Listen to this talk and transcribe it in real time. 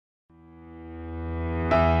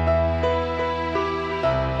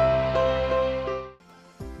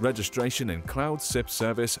Registration in Cloud SIP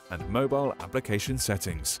Service and Mobile Application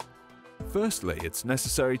Settings. Firstly, it's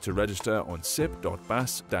necessary to register on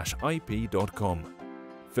sip.bas-ip.com,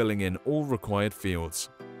 filling in all required fields.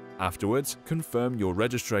 Afterwards, confirm your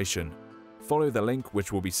registration. Follow the link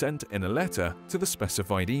which will be sent in a letter to the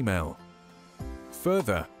specified email.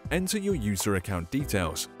 Further, enter your user account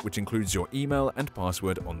details, which includes your email and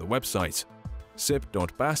password on the website,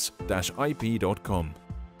 sip.bas-ip.com,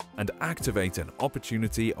 and activate an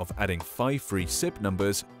opportunity of adding 5 free SIP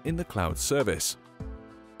numbers in the cloud service.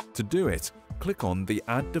 To do it, click on the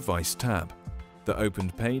Add Device tab. The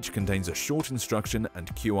opened page contains a short instruction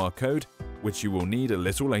and QR code, which you will need a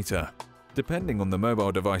little later. Depending on the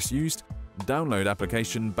mobile device used, download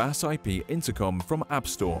application BAS-IP Intercom from App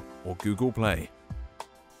Store or Google Play.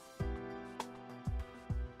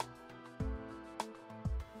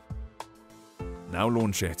 Now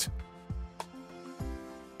launch it.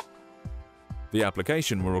 The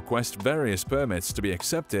application will request various permits to be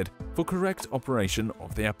accepted for correct operation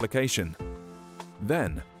of the application.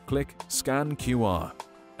 Then, click Scan QR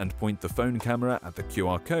and point the phone camera at the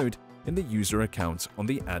QR code in the user account on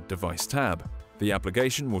the Add Device tab. The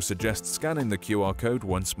application will suggest scanning the QR code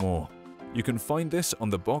once more. You can find this on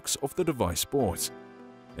the box of the device bought.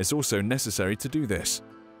 It's also necessary to do this.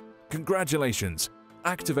 Congratulations!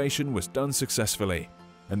 Activation was done successfully,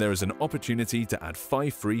 and there is an opportunity to add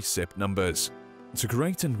 5 free SIP numbers. To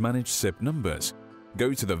create and manage SIP numbers,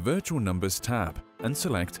 go to the Virtual Numbers tab and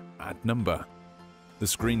select Add Number. The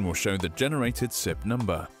screen will show the generated SIP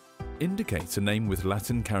number. Indicate a name with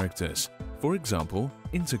Latin characters, for example,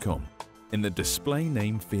 Intercom, in the Display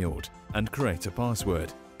Name field and create a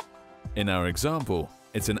password. In our example,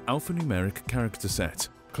 it's an alphanumeric character set.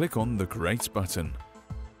 Click on the Create button.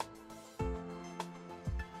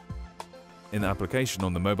 In Application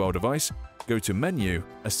on the mobile device, go to Menu,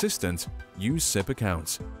 Assistant, Use SIP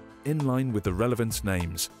Account. In line with the relevant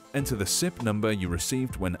names, enter the SIP number you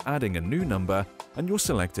received when adding a new number and your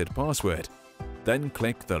selected password. Then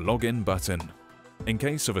click the Login button. In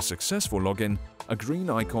case of a successful login, a green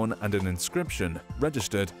icon and an inscription,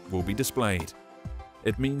 Registered, will be displayed.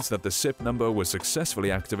 It means that the SIP number was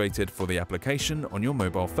successfully activated for the application on your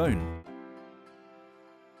mobile phone.